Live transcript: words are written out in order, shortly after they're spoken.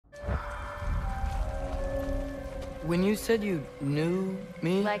When you said you knew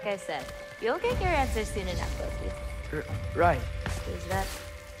me... Like I said, you'll get your answer soon enough, Loki. Right. Is that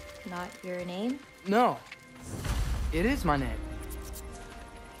not your name? No. It is my name.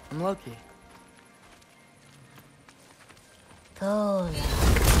 I'm Loki. Cool.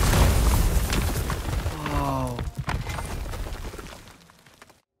 Whoa.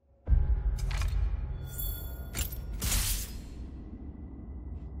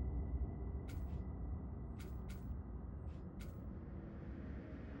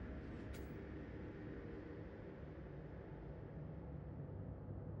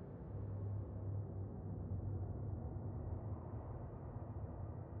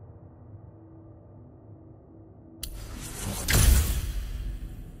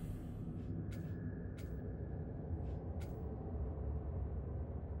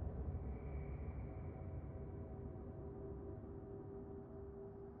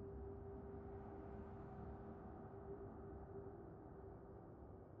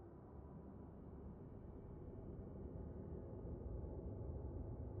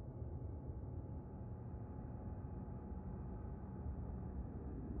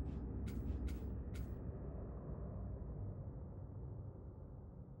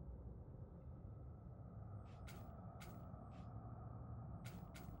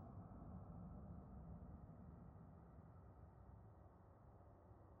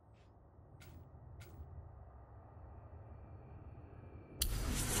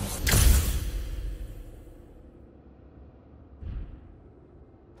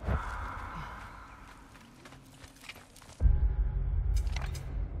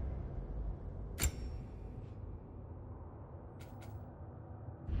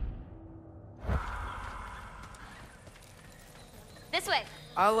 This way.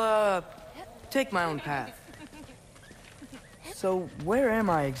 I'll, take my own path. So, where am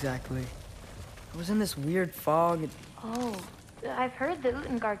I exactly? I was in this weird fog. Oh, I've heard the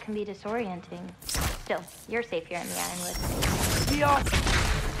Utengard can be disorienting. Still, you're safe here in the Ironwood. Be off!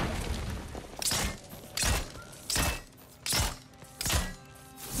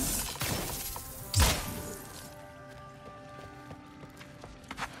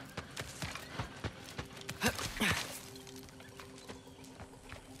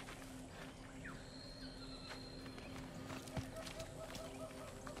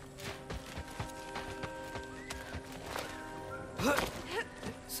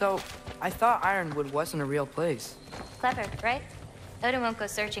 So, I thought Ironwood wasn't a real place. Clever, right? Odin won't go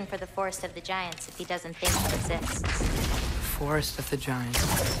searching for the Forest of the Giants if he doesn't think it exists. Forest of the Giants.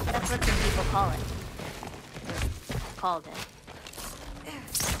 That's what some people call it. Or called it.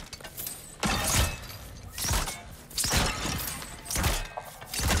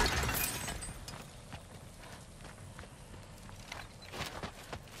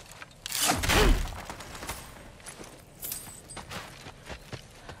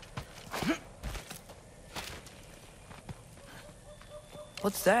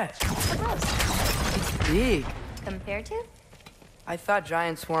 What's that? Suppose. It's big. Compared to? I thought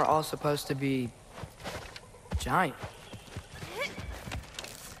giants weren't all supposed to be... giant.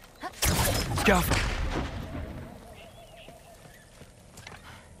 Let's go.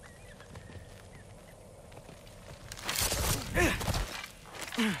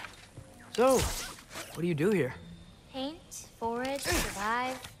 So, what do you do here? Paint, forage,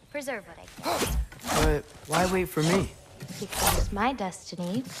 survive, preserve what I can. But why wait for me? Because my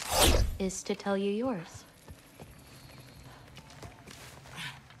destiny is to tell you yours.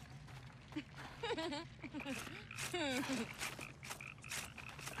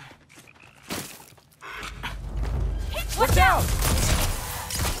 Watch out!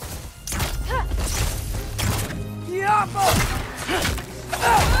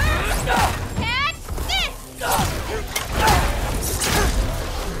 Catch this!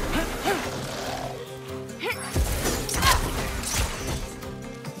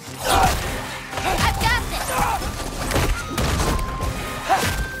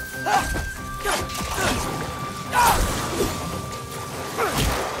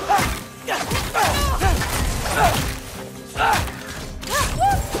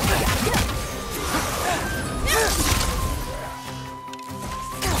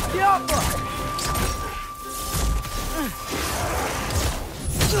 I've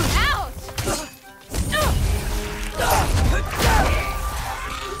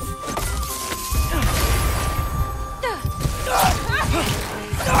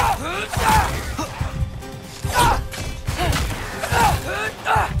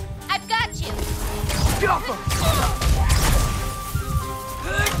got I've got you.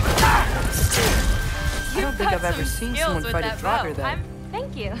 I don't think I've ever seen someone fight a Draugr that.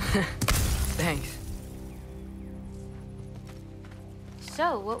 Thank you. Thanks.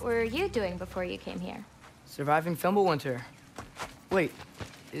 So, what were you doing before you came here? Surviving Fimbulwinter. Wait,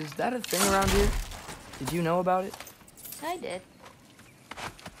 is that a thing around here? Did you know about it? I did.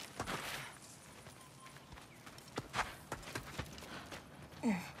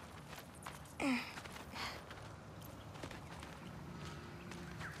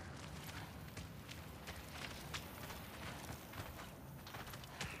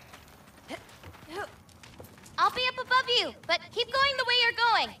 I'll be up above you, but keep going the way you're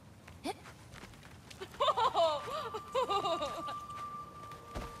going.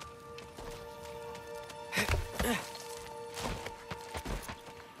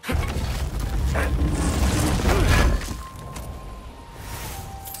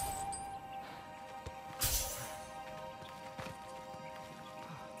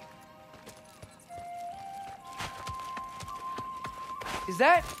 Is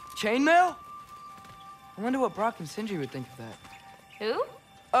that chainmail? I wonder what Brock and Sindri would think of that. Who?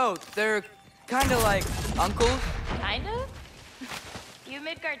 Oh, they're kind of like uncles. Kind of? You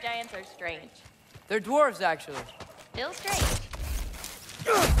Midgard giants are strange. They're dwarves, actually. Still strange.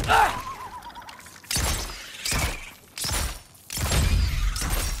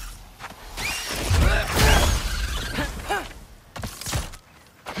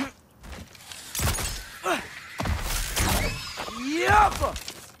 Yup!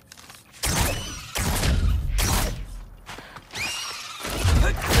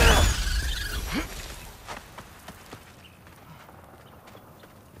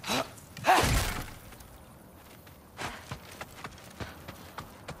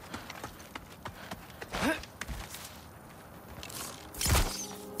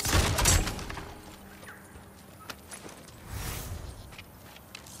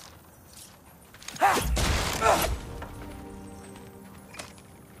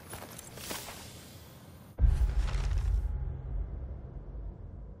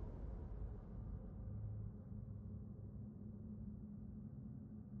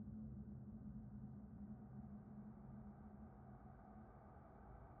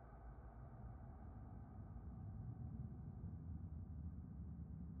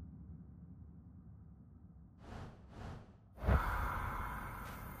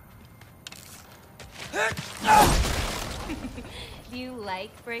 Do you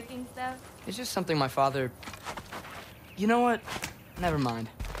like breaking stuff? It's just something my father... You know what? Never mind.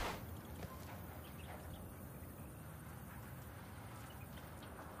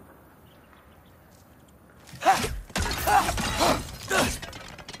 Do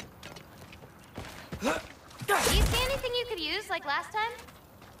you see anything you could use like last time?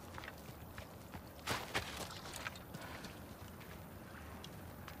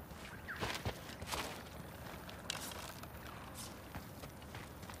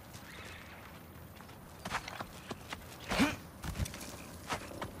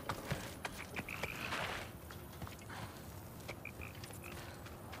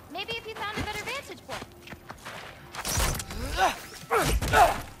 Maybe if you found a better vantage point.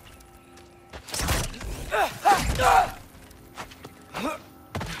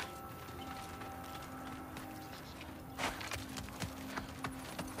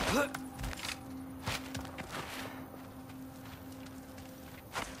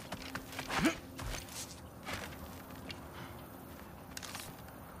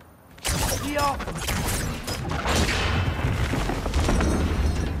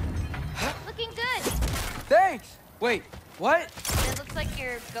 Looking good. Thanks! Wait, what? It looks like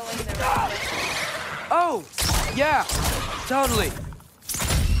you're going the right way. Oh, yeah, totally.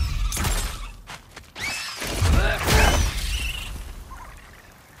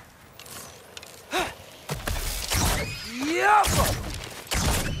 Yup!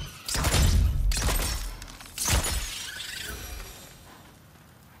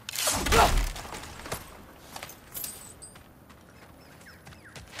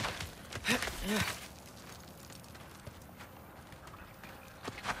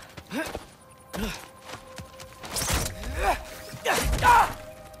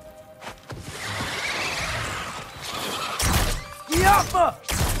 Yappa!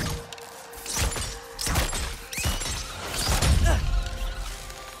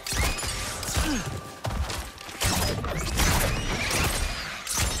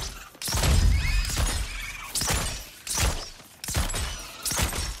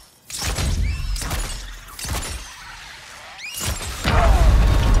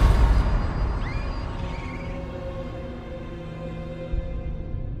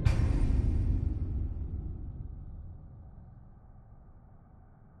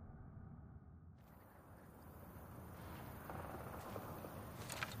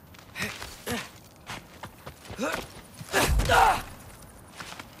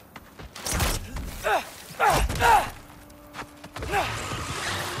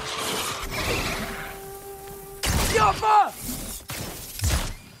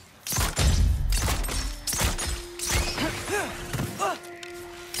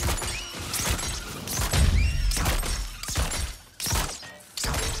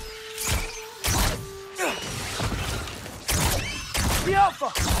 Alpha!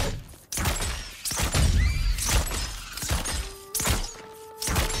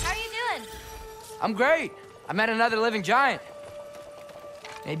 How are you doing? I'm great. I met another living giant.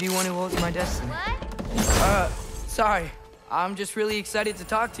 Maybe one who holds my destiny. What? Sorry. I'm just really excited to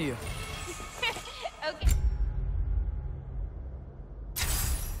talk to you. Okay.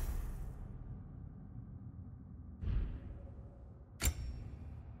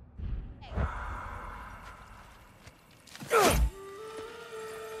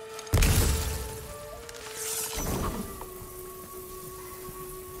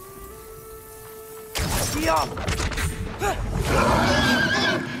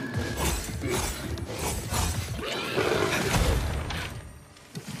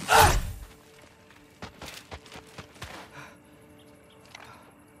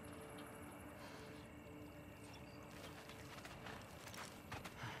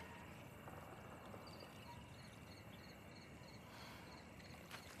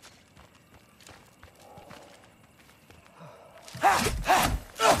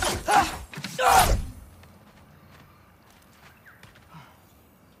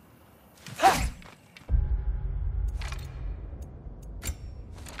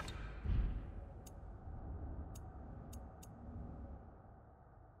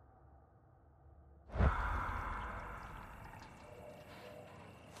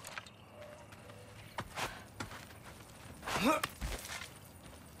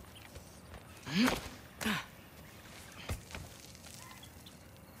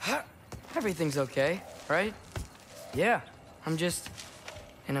 Everything's okay, right? Yeah, I'm just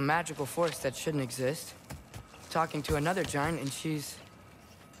in a magical force that shouldn't exist. Talking to another giant and she's...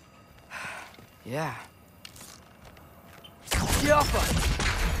 yeah. Alpha!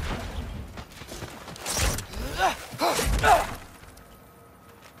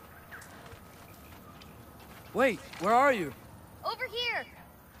 Wait, where are you? Over here.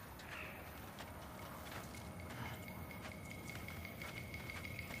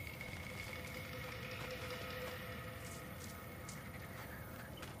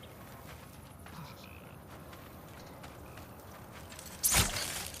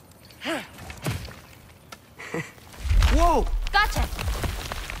 Whoa! Gotcha.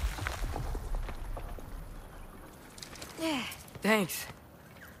 Thanks.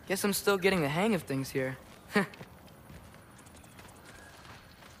 Guess I'm still getting the hang of things here.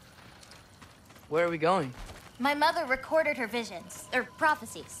 Where are we going? My mother recorded her visions, or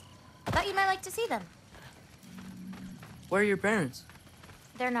prophecies. I thought you might like to see them. Where are your parents?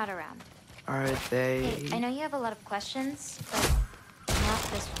 They're not around. Are they... Hey, I know you have a lot of questions, but not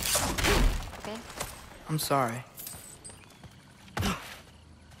this one. Okay? I'm sorry.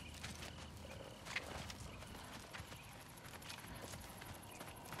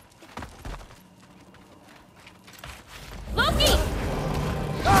 Loki!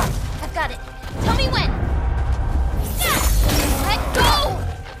 I've got it. Tell me when. Let go!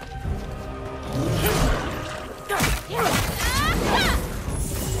 More of them!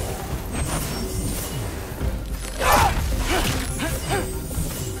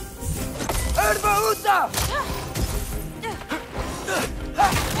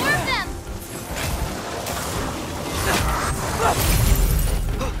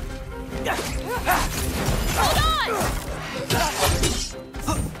 Hold on!